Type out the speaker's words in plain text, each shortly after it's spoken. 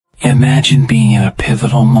Imagine being at a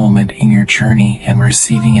pivotal moment in your journey and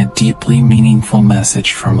receiving a deeply meaningful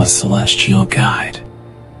message from a celestial guide.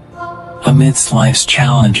 Amidst life's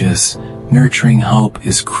challenges, nurturing hope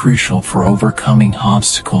is crucial for overcoming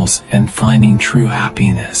obstacles and finding true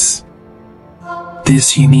happiness.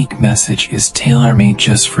 This unique message is tailor-made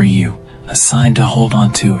just for you, a sign to hold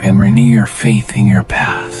on to and renew your faith in your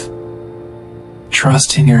path.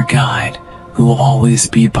 Trust in your guide, who will always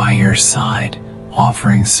be by your side,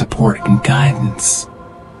 offering support and guidance.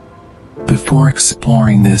 Before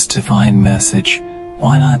exploring this divine message,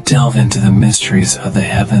 why not delve into the mysteries of the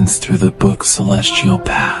heavens through the book Celestial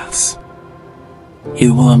Paths? It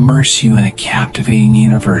will immerse you in a captivating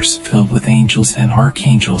universe filled with angels and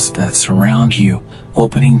archangels that surround you,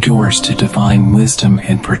 opening doors to divine wisdom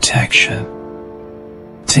and protection.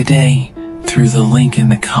 Today, through the link in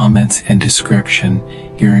the comments and description,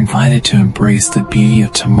 you're invited to embrace the beauty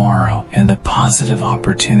of tomorrow and the positive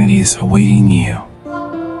opportunities awaiting you.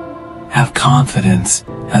 Have confidence,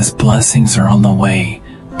 as blessings are on the way,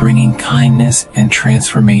 bringing kindness and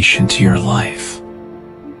transformation to your life.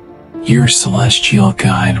 Your celestial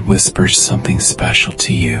guide whispers something special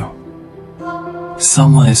to you.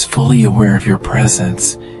 Someone is fully aware of your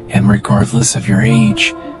presence, and regardless of your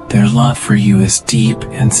age, their love for you is deep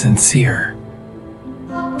and sincere.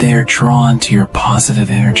 They are drawn to your positive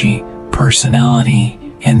energy, personality,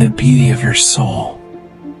 and the beauty of your soul.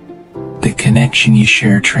 The connection you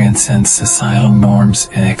share transcends societal norms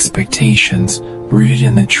and expectations, rooted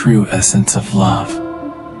in the true essence of love.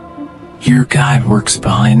 Your guide works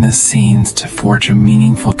behind the scenes to forge a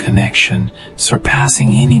meaningful connection, surpassing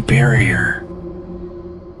any barrier.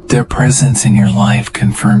 Their presence in your life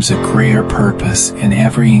confirms a greater purpose in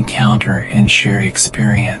every encounter and shared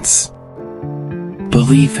experience.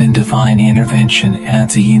 Belief in divine intervention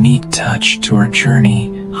adds a unique touch to our journey,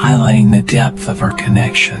 highlighting the depth of our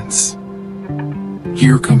connections.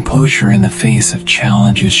 Your composure in the face of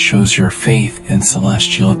challenges shows your faith in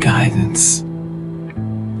celestial guidance.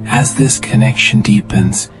 As this connection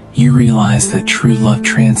deepens, you realize that true love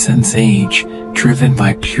transcends age, driven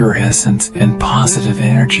by pure essence and positive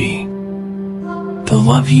energy. The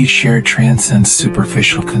love you share transcends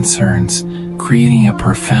superficial concerns, creating a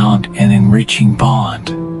profound and enriching bond.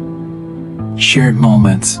 Shared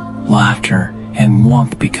moments, laughter, and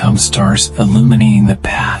warmth become stars illuminating the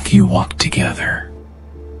path you walk together.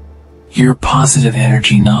 Your positive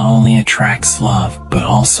energy not only attracts love, but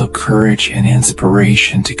also courage and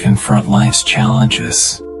inspiration to confront life's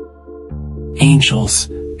challenges. Angels,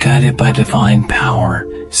 guided by divine power,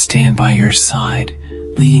 stand by your side,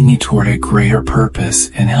 leading you toward a greater purpose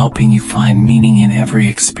and helping you find meaning in every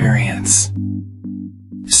experience.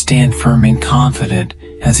 Stand firm and confident,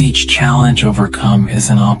 as each challenge overcome is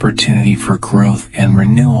an opportunity for growth and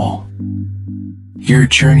renewal. Your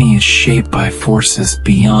journey is shaped by forces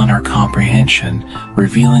beyond our comprehension,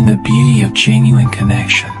 revealing the beauty of genuine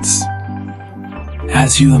connections.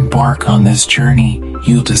 As you embark on this journey,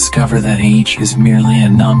 you'll discover that age is merely a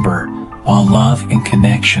number, while love and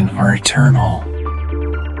connection are eternal.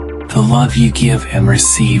 The love you give and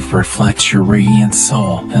receive reflects your radiant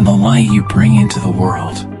soul and the light you bring into the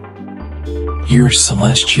world. Your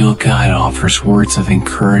celestial guide offers words of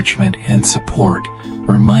encouragement and support,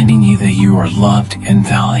 reminding you that you are loved and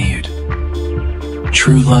valued.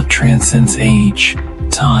 True love transcends age,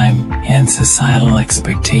 time, and societal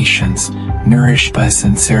expectations, nourished by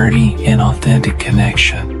sincerity and authentic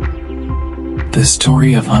connection. The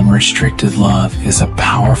story of unrestricted love is a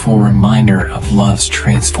powerful reminder of love's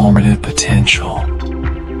transformative potential.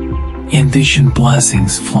 Envision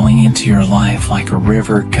blessings flowing into your life like a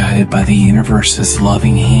river guided by the universe's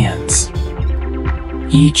loving hands.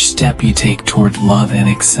 Each step you take toward love and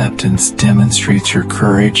acceptance demonstrates your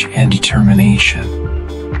courage and determination.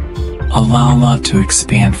 Allow love to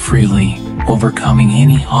expand freely, overcoming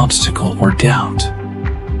any obstacle or doubt.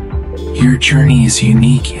 Your journey is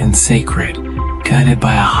unique and sacred, guided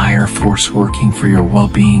by a higher force working for your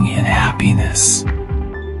well-being and happiness.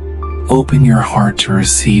 Open your heart to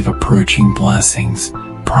receive approaching blessings,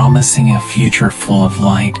 promising a future full of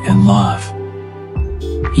light and love.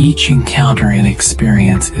 Each encounter and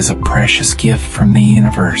experience is a precious gift from the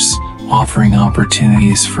universe, offering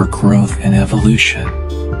opportunities for growth and evolution.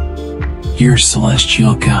 Your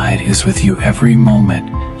celestial guide is with you every moment,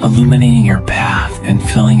 illuminating your path and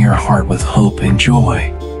filling your heart with hope and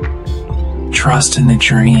joy. Trust in the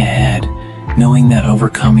journey ahead, knowing that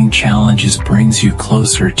overcoming challenges brings you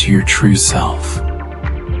closer to your true self.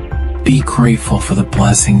 Be grateful for the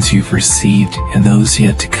blessings you've received and those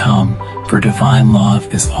yet to come, for divine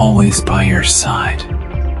love is always by your side.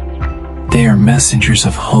 They are messengers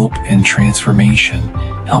of hope and transformation,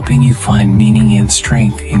 helping you find meaning and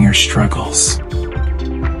strength in your struggles.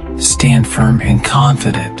 Stand firm and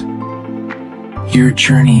confident. Your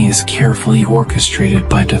journey is carefully orchestrated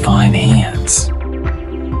by divine hands.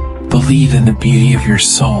 Believe in the beauty of your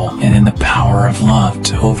soul and in the power of love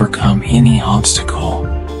to overcome any obstacle.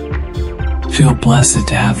 Feel blessed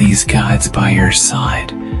to have these guides by your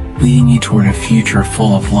side, leading you toward a future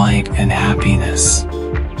full of light and happiness.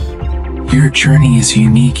 Your journey is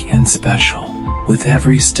unique and special, with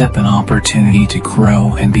every step an opportunity to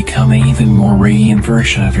grow and become an even more radiant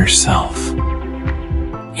version of yourself.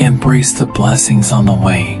 Embrace the blessings on the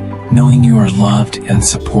way, knowing you are loved and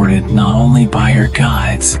supported not only by your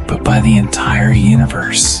guides, but by the entire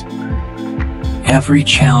universe. Every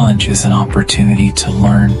challenge is an opportunity to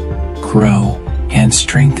learn, grow, and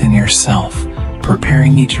strengthen yourself,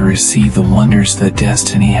 preparing you to receive the wonders that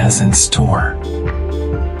destiny has in store.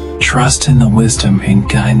 Trust in the wisdom and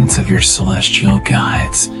guidance of your celestial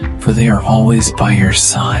guides, for they are always by your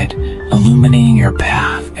side, illuminating your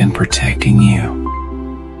path and protecting you.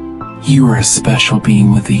 You are a special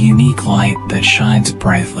being with a unique light that shines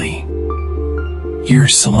brightly. Your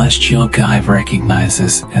celestial guide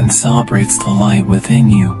recognizes and celebrates the light within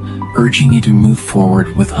you, urging you to move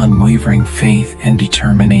forward with unwavering faith and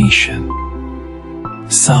determination.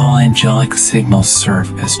 Subtle angelic signals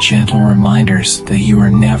serve as gentle reminders that you are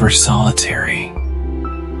never solitary.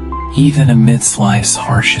 Even amidst life's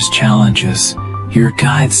harshest challenges, your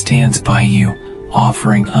guide stands by you,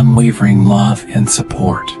 offering unwavering love and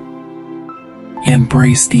support.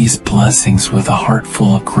 Embrace these blessings with a heart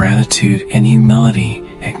full of gratitude and humility,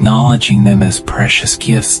 acknowledging them as precious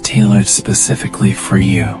gifts tailored specifically for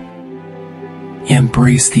you.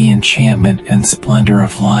 Embrace the enchantment and splendor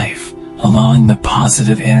of life, allowing the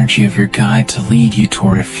positive energy of your guide to lead you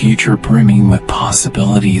toward a future brimming with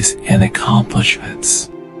possibilities and accomplishments.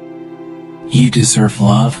 You deserve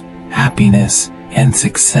love, happiness, and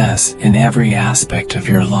success in every aspect of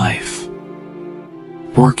your life.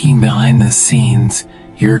 Working behind the scenes,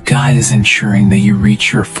 your guide is ensuring that you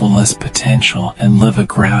reach your fullest potential and live a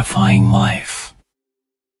gratifying life.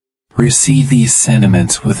 Receive these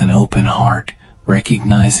sentiments with an open heart,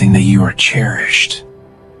 recognizing that you are cherished.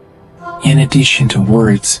 In addition to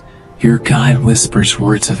words, your guide whispers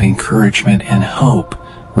words of encouragement and hope,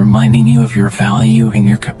 reminding you of your value and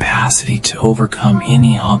your capacity to overcome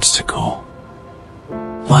any obstacle.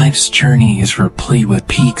 Life's journey is replete with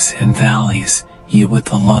peaks and valleys, yet with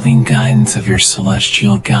the loving guidance of your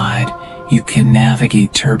celestial guide, you can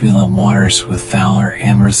navigate turbulent waters with valor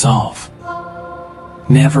and resolve.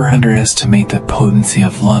 Never underestimate the potency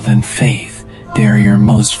of love and faith. They are your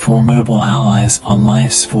most formidable allies on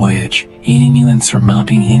life's voyage, aiding you in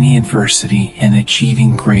surmounting any adversity and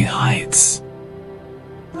achieving great heights.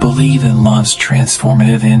 Believe in love's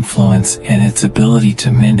transformative influence and its ability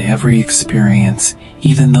to mend every experience,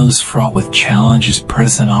 even those fraught with challenges.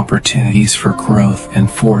 Present opportunities for growth and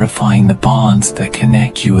fortifying the bonds that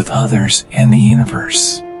connect you with others and the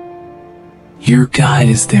universe. Your guide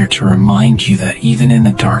is there to remind you that even in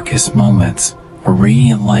the darkest moments, a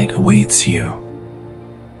radiant light awaits you.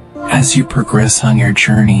 As you progress on your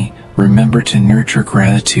journey, remember to nurture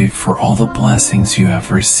gratitude for all the blessings you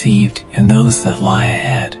have received and those that lie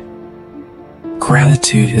ahead.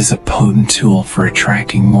 Gratitude is a potent tool for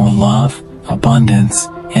attracting more love, abundance,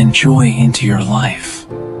 and joy into your life.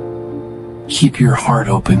 Keep your heart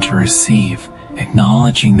open to receive,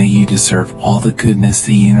 acknowledging that you deserve all the goodness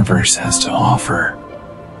the universe has to offer.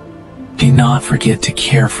 Do not forget to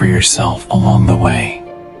care for yourself along the way.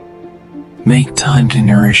 Make time to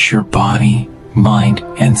nourish your body, mind,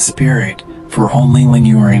 and spirit, for only when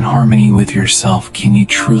you are in harmony with yourself can you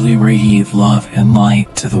truly radiate love and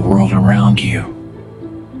light to the world around you.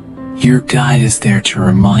 Your guide is there to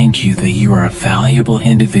remind you that you are a valuable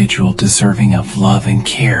individual deserving of love and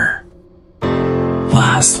care.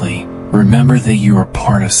 Lastly, remember that you are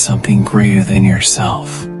part of something greater than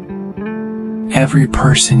yourself. Every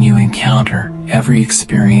person you encounter, every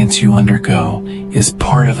experience you undergo, is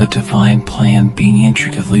part of a divine plan being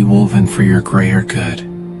intricately woven for your greater good.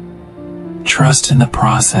 Trust in the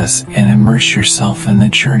process and immerse yourself in the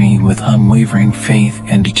journey with unwavering faith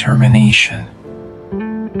and determination.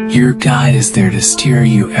 Your guide is there to steer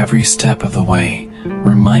you every step of the way,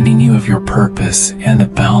 reminding you of your purpose and the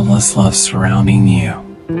boundless love surrounding you.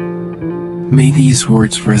 May these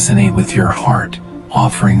words resonate with your heart,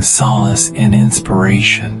 offering solace and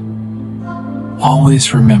inspiration.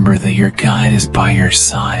 Always remember that your guide is by your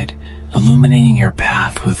side, illuminating your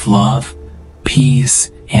path with love, peace,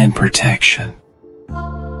 and protection.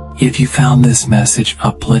 If you found this message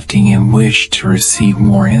uplifting and wish to receive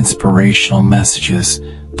more inspirational messages,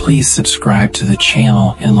 please subscribe to the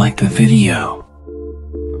channel and like the video.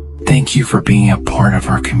 Thank you for being a part of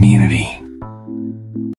our community.